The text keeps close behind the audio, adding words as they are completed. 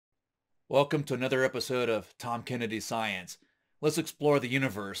Welcome to another episode of Tom Kennedy Science. Let's explore the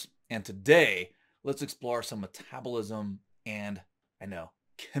universe, and today let's explore some metabolism and,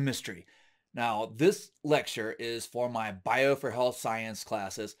 chemistry. Now, this lecture is for my Bio for Health Science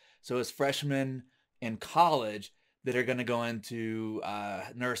classes, so it's freshmen in college that are going to go into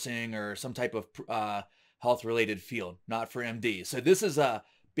nursing or some type of health-related field, not for MD. So this is a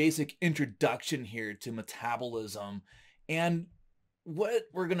basic introduction here to metabolism and what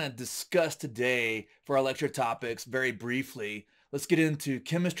we're going to discuss today for our lecture topics very briefly. Let's get into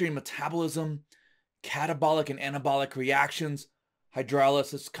chemistry and metabolism, catabolic and anabolic reactions,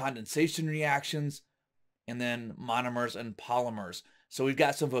 hydrolysis, condensation reactions, and then monomers and polymers. So we've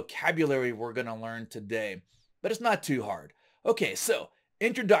got some vocabulary we're going to learn today, but it's not too hard. Okay, so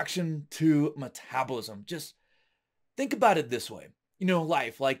introduction to metabolism. Just think about it this way.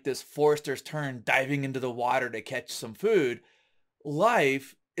 Life, like this forester's tern diving into the water to catch some food.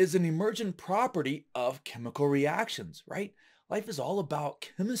 Life is an emergent property of chemical reactions, right? Life is all about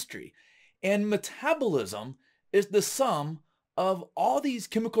chemistry. And metabolism is the sum of all these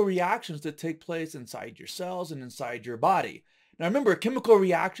chemical reactions that take place inside your cells and inside your body. Now remember, chemical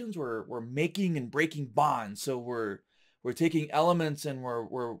reactions, we're making and breaking bonds. So we're taking elements and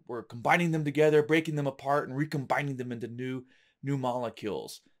we're combining them together, breaking them apart and recombining them into new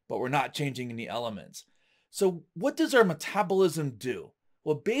molecules, but we're not changing any elements. So what does our metabolism do?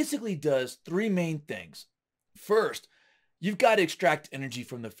 Well, it basically does three main things. First, you've got to extract energy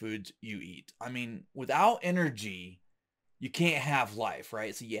from the foods you eat. I mean, without energy, you can't have life,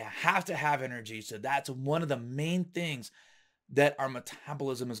 right? So you have to have energy. So that's one of the main things that our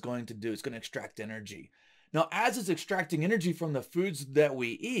metabolism is going to do. It's going to extract energy. Now, as it's extracting energy from the foods that we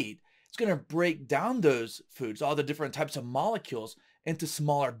eat, it's going to break down those foods, all the different types of molecules, into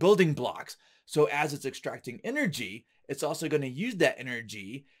smaller building blocks. So as it's extracting energy, it's also going to use that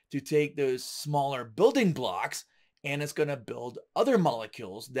energy to take those smaller building blocks and it's going to build other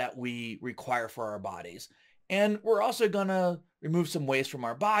molecules that we require for our bodies. And we're also going to remove some waste from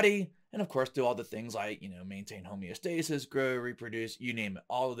our body and of course do all the things like, maintain homeostasis, grow, reproduce, you name it,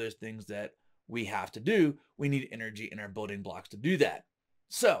 all of those things that we have to do. We need energy in our building blocks to do that.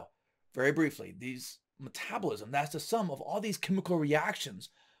 So very briefly, these metabolism, that's the sum of all these chemical reactions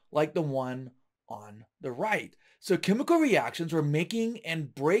like the one on the right. So chemical reactions, we're making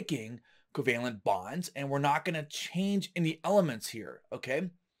and breaking covalent bonds and we're not going to change any elements here, okay?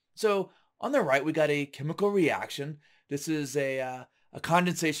 So on the right, we got a chemical reaction. This is a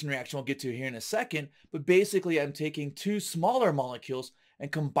condensation reaction we'll get to here in a second, but basically I'm taking two smaller molecules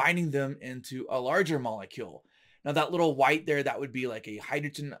and combining them into a larger molecule. Now that little white there, that would be like a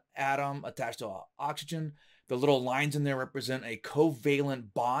hydrogen atom attached to oxygen. The little lines in there represent a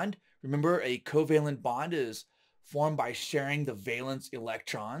covalent bond. Remember, a covalent bond is formed by sharing the valence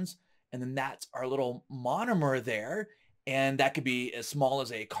electrons. And then that's our little monomer there. And that could be as small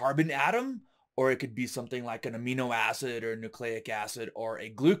as a carbon atom, or it could be something like an amino acid or nucleic acid or a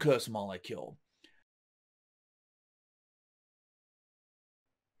glucose molecule.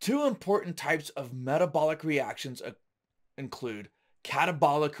 Two important types of metabolic reactions include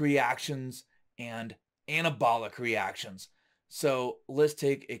catabolic reactions and anabolic reactions. So let's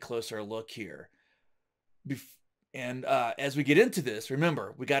take a closer look here. As we get into this,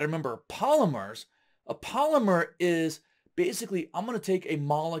 remember, we got to remember polymers. A polymer is basically, I'm going to take a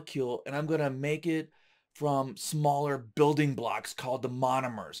molecule and I'm going to make it from smaller building blocks called the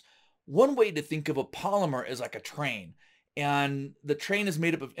monomers. One way to think of a polymer is like a train. And the train is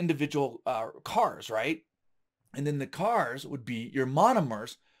made up of individual cars, right? And then the cars would be your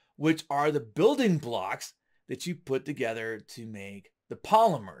monomers, which are the building blocks that you put together to make the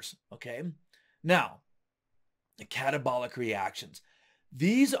polymers, okay? Now, the catabolic reactions.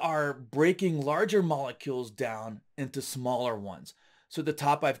 These are breaking larger molecules down into smaller ones. So at the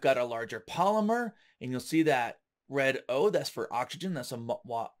top, I've got a larger polymer, and you'll see that red O, that's for oxygen, that's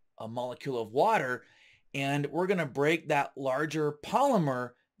a molecule of water. And we're going to break that larger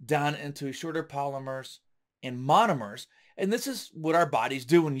polymer down into shorter polymers and monomers. And this is what our bodies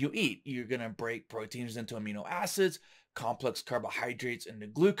do when you eat. You're going to break proteins into amino acids, complex carbohydrates into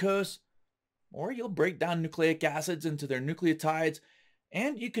glucose, or you'll break down nucleic acids into their nucleotides.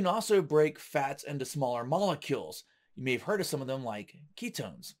 And you can also break fats into smaller molecules. You may have heard of some of them like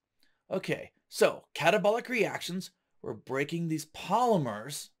ketones. Okay, so catabolic reactions, we're breaking these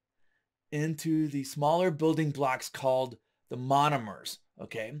polymers into the smaller building blocks called the monomers,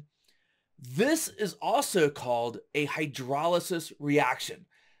 okay? This is also called a hydrolysis reaction.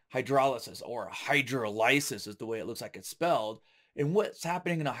 Hydrolysis or hydrolysis is the way it looks like it's spelled. And what's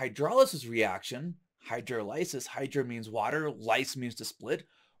happening in a hydrolysis reaction, hydrolysis, hydro means water, lyse means to split.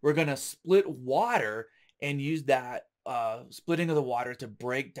 we're going to split water and use that splitting of the water to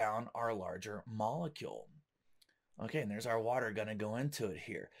break down our larger molecule. Okay, and there's our water going to go into it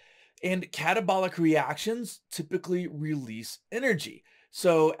here. And catabolic reactions typically release energy.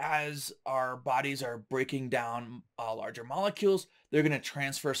 So as our bodies are breaking down larger molecules, they're going to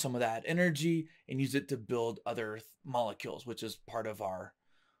transfer some of that energy and use it to build other molecules, which is part of our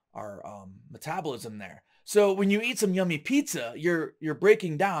metabolism there. So when you eat some yummy pizza, you're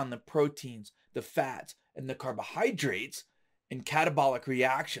breaking down the proteins, the fats, and the carbohydrates in catabolic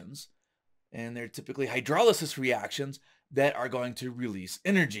reactions, and they're typically hydrolysis reactions that are going to release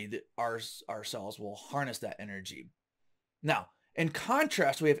energy. That our cells will harness that energy. Now, in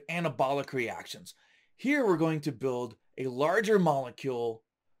contrast, we have anabolic reactions. Here we're going to build a larger molecule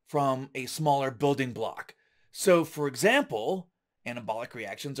from a smaller building block. So for example, anabolic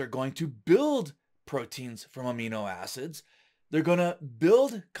reactions are going to build proteins from amino acids. They're going to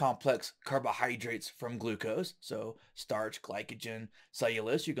build complex carbohydrates from glucose. So starch, glycogen,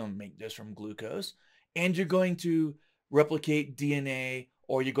 cellulose, you're going to make this from glucose. And you're going to replicate DNA,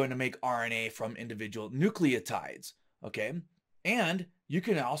 or you're going to make RNA from individual nucleotides. Okay. And you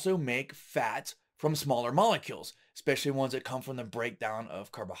can also make fats from smaller molecules, especially ones that come from the breakdown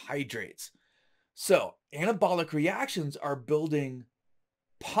of carbohydrates. So anabolic reactions are building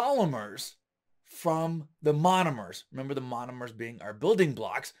polymers from the monomers. Remember the monomers being our building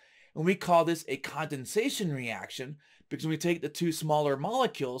blocks. And we call this a condensation reaction because when we take the two smaller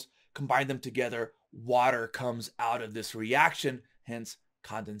molecules, combine them together, water comes out of this reaction, hence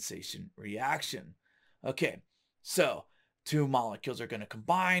condensation reaction. Okay, so two molecules are going to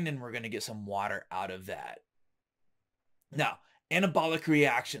combine and we're going to get some water out of that. Now, anabolic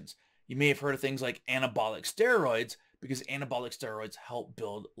reactions. You may have heard of things like anabolic steroids because anabolic steroids help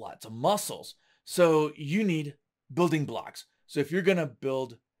build lots of muscles. So you need building blocks. So if you're going to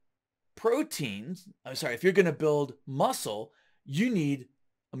build if you're going to build muscle, you need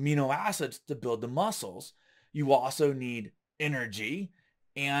amino acids to build the muscles. You also need energy.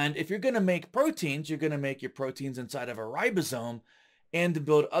 And if you're going to make proteins, you're going to make your proteins inside of a ribosome. And to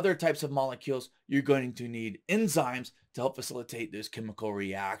build other types of molecules, you're going to need enzymes to help facilitate those chemical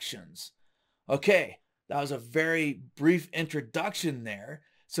reactions. Okay, that was a very brief introduction there.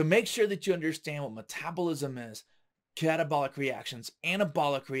 So make sure that you understand what metabolism is, catabolic reactions,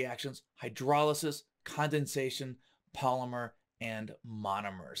 anabolic reactions, hydrolysis, condensation, polymer, and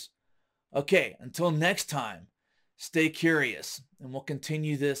monomers. Okay, until next time, stay curious, and we'll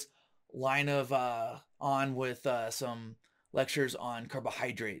continue this line of on with some lectures on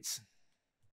carbohydrates.